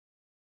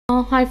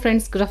Hi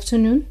friends, good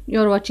afternoon.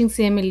 You are watching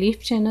CMA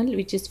Leaf channel,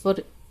 which is for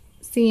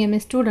CMA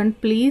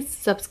student. Please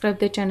subscribe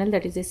the channel,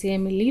 that is a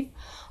CMA Leaf,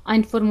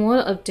 and for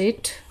more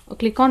update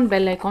click on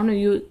bell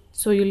icon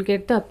so you'll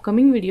get the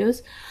upcoming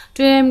videos.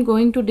 Today I am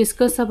going to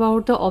discuss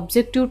about the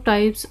objective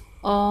types,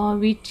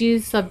 which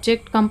is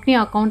subject company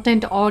account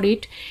and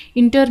audit,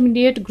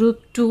 intermediate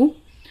group 2,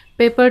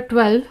 paper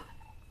 12,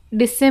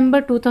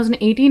 December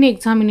 2018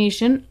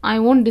 examination. I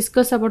won't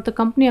discuss about the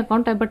company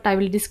account, but I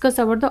will discuss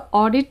about the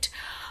audit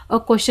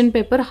question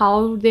paper,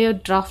 how they are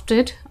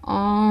drafted.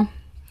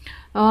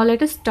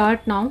 Let us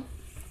start now.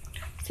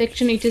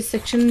 This is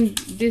section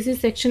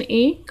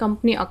A,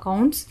 company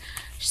accounts.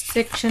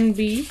 Section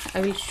B,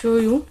 I will show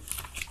you.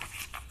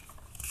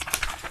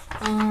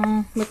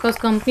 Because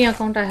company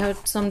account I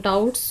have some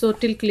doubts, so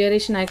till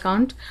clearation I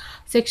can't.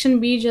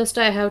 Section B, just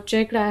I have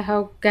checked, I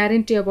have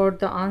guarantee about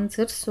the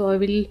answers, so I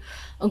will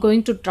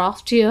going to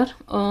draft here.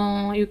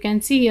 You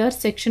can see here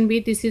section B,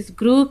 this is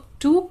group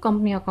 2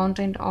 company account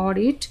and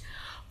audit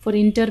for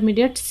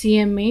intermediate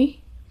CMA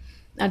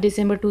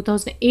December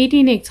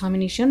 2018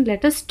 examination.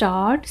 Let us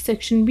start.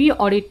 Section B,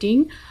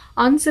 auditing.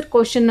 Answer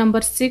question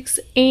number 6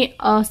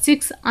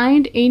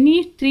 and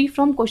any 3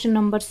 from question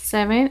number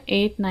 7,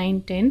 8,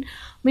 9, 10.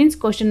 Means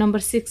question number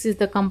 6 is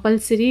the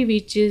compulsory,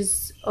 which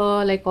is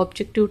like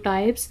objective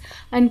types,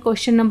 and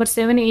question number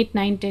 7, 8,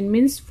 9, 10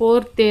 means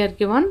 4 they are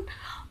given.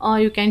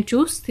 You can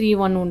choose 3,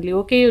 1 only.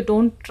 Okay, you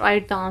don't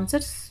write the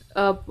answers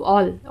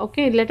all.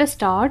 Okay, let us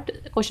start.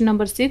 Question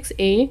number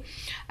 6A,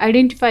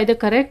 identify the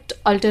correct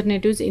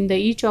alternatives in the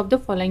each of the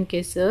following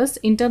cases.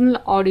 Internal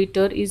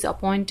auditor is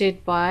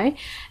appointed by,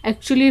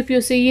 actually if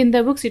you see in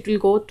the books it will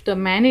go to the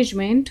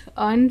management,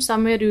 and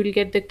somewhere you will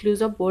get the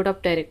clues of board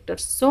of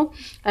directors. So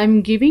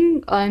I'm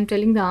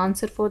telling the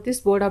answer for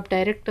this board of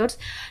directors.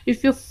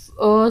 If you've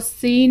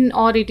seen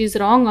or it is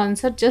wrong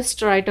answer,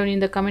 just write down in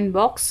the comment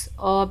box,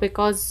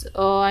 because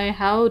I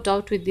have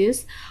doubt with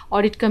this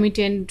audit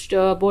committee and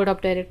board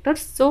of directors.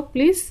 So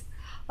please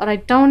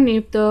write down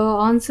if the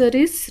answer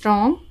is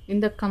wrong in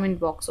the comment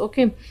box.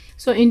 Okay,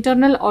 so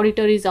internal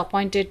auditor is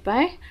appointed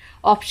by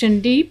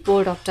option D,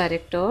 board of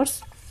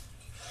directors.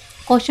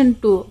 Question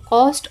 2,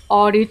 cost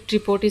audit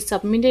report is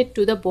submitted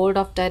to the board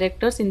of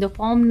directors in the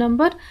form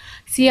number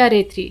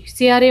CRA3,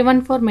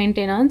 CRA1 for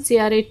maintenance,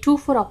 CRA2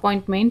 for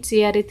appointment,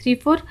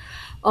 CRA3 for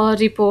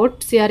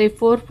report,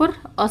 CRA4 for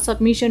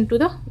submission to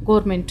the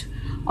government,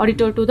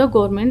 auditor to the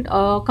government,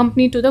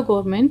 company to the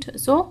government.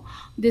 So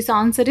this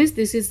answer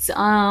is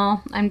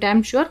I'm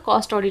damn sure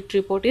cost audit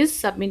report is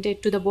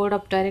submitted to the board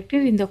of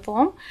directors in the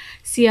form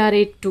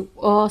CRA3,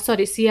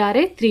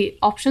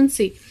 option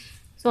C.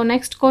 So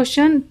next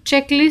question,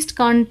 checklist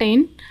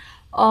contain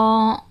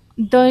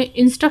the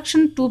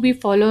instruction to be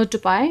followed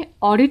by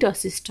audit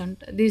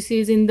assistant. This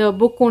is in the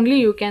book only,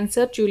 you can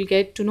search, you will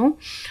get to know.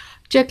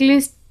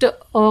 Checklist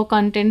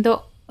contain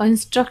the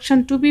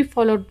instruction to be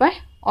followed by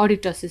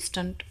audit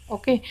assistant.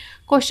 Okay,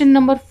 question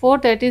number 4,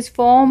 that is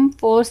form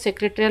for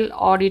secretarial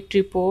audit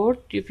report.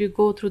 If you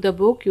go through the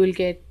book, you will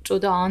get to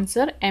the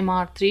answer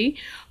MR3.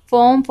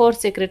 Form for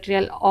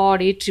secretarial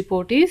audit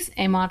report is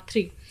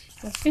MR3.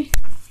 Okay,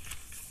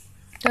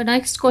 the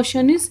next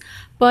question is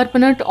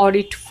permanent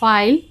audit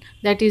file,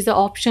 that is the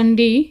option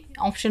D.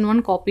 Option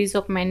 1, copies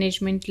of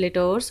management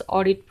letters,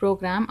 audit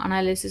program,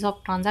 analysis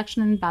of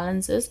transaction and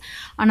balances,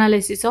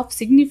 analysis of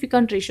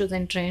significant ratios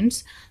and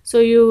trends. So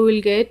you will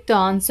get the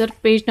answer.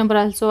 Page number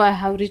also I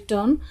have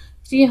written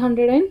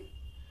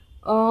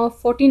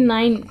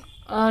 349.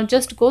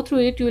 Just go through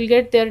it, you will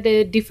get there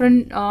the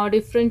different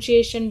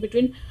differentiation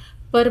between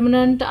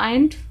permanent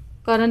and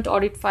current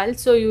audit file,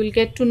 so you will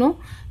get to know.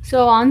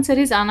 So answer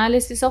is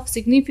analysis of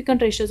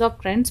significant ratios of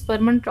trends.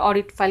 Permanent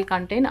audit file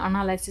contain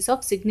analysis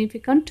of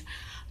significant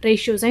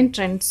ratios and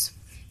trends.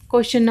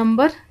 Question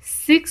number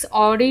 6,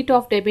 audit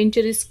of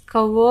debenture is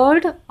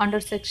covered under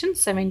section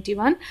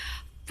 71.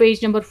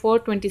 Page number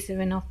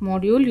 427 of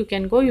module, you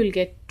can go, you will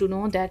get to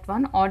know that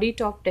one. Audit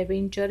of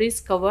debenture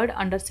is covered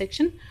under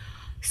section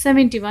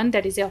 71,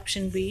 that is the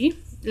option B.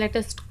 Let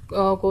us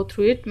go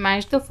through it.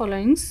 Match the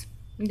followings.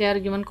 They are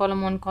given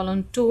column 1,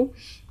 column 2.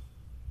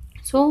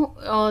 So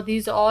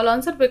these are all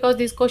answered because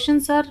these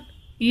questions are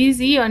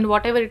easy and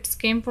whatever it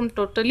came from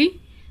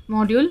totally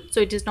module, so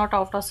it is not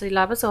out of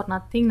syllabus or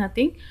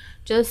nothing.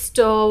 Just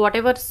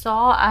whatever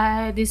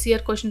saw this year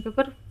question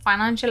paper,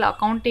 financial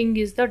accounting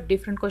is the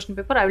different question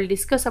paper. I will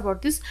discuss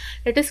about this.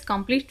 Let us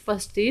complete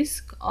first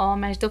this.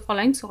 Match the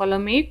following.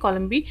 Column A,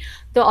 column B.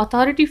 The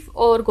authority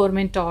for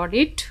government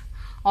audit,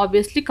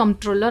 obviously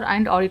Comptroller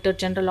and Auditor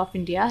General of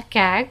India,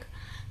 CAG.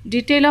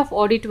 Detail of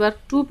audit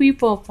work to be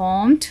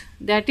performed,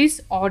 that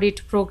is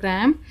audit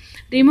program.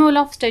 Removal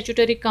of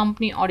statutory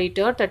company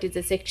auditor, that is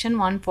the section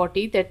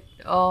 140, that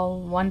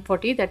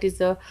is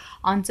the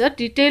answer.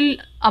 Detail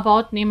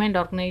about name and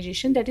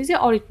organization, that is the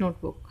audit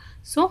notebook.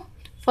 So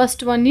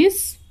first one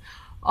is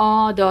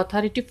the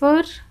authority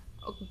for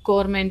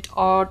government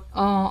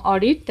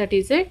audit, that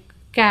is a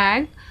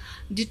CAG.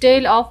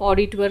 detail of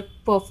audit work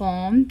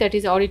performed, that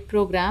is audit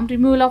program,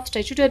 removal of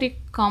statutory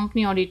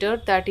company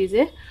auditor, that is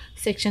a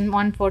section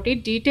 140,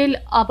 detail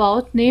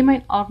about name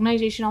and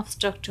organization of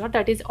structure,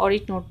 that is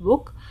audit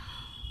notebook.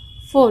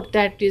 4,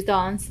 that is the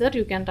answer.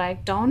 You can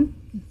write down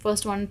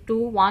first 1 2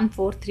 1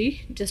 4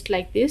 3 just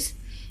like this.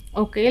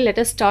 Okay, let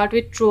us start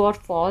with true or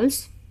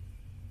false.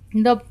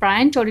 The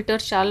branch auditor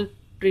shall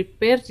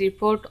prepare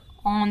report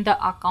on the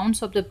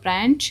accounts of the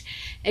branch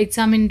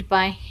examined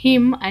by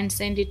him and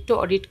send it to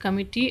audit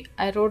committee.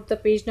 I wrote the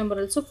page number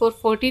also for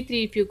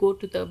 43. If you go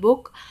to the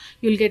book,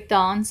 you'll get the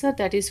answer.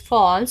 That is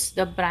false.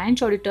 The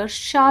branch auditor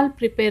shall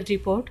prepare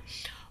report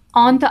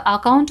on the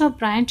account of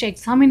branch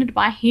examined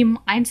by him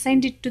and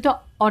send it to the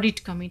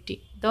audit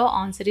committee. The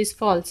answer is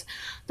false.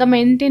 The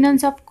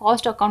maintenance of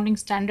cost accounting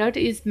standard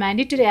is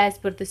mandatory as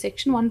per the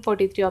section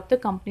 143 of the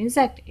Companies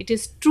Act. It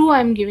is true I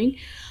am giving.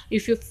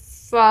 If you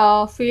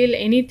feel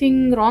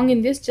anything wrong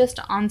in this, just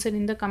answer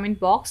in the comment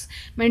box.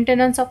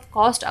 Maintenance of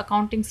cost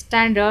accounting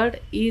standard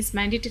is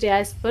mandatory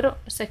as per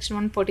section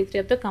 143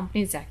 of the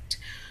Companies Act.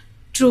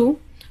 True.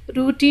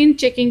 Routine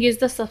checking is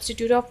the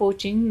substitute of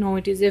vouching. No,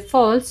 it is a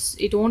false.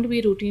 It won't be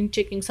routine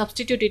checking.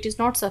 Substitute, it is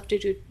not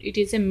substitute. It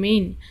is a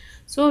main.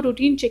 So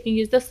routine checking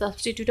is the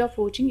substitute of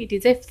vouching. It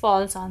is a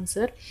false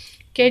answer.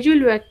 Casual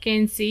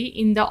vacancy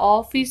in the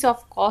office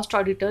of cost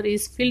auditor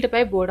is filled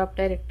by board of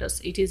directors.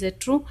 It is a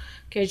true.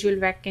 Casual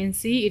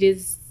vacancy, it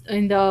is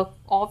in the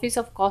office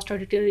of cost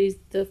auditor is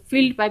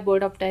filled by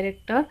board of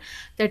director.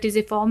 That is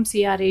a form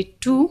CRA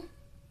 2.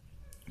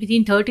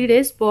 Within 30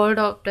 days, board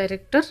of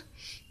director,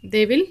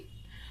 they will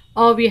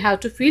we have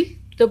to fill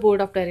the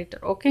board of director.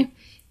 Okay,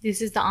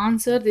 this is the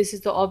answer. This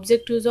is the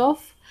objectives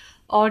of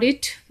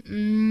audit.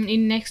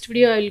 In next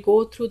video I will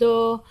go through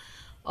the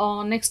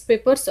next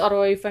papers,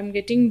 or if I'm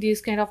getting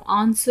these kind of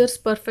answers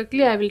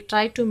perfectly, I will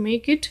try to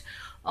make it.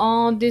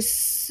 All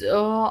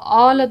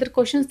other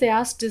questions they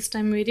asked this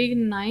time very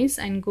nice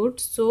and good,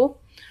 so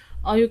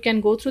you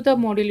can go through the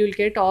module, you'll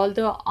get all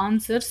the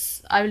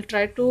answers. I will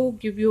try to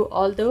give you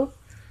all the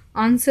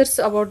answers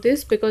about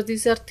this, because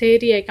these are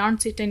theory, I can't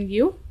sit and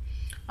give.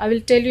 I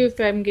will tell you if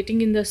I am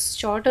getting in the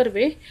shorter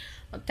way.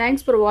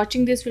 Thanks for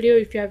watching this video.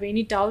 If you have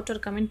any doubt or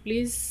comment,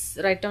 please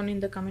write down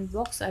in the comment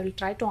box. I will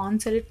try to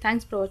answer it.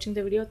 Thanks for watching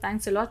the video.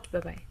 Thanks a lot.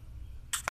 Bye bye.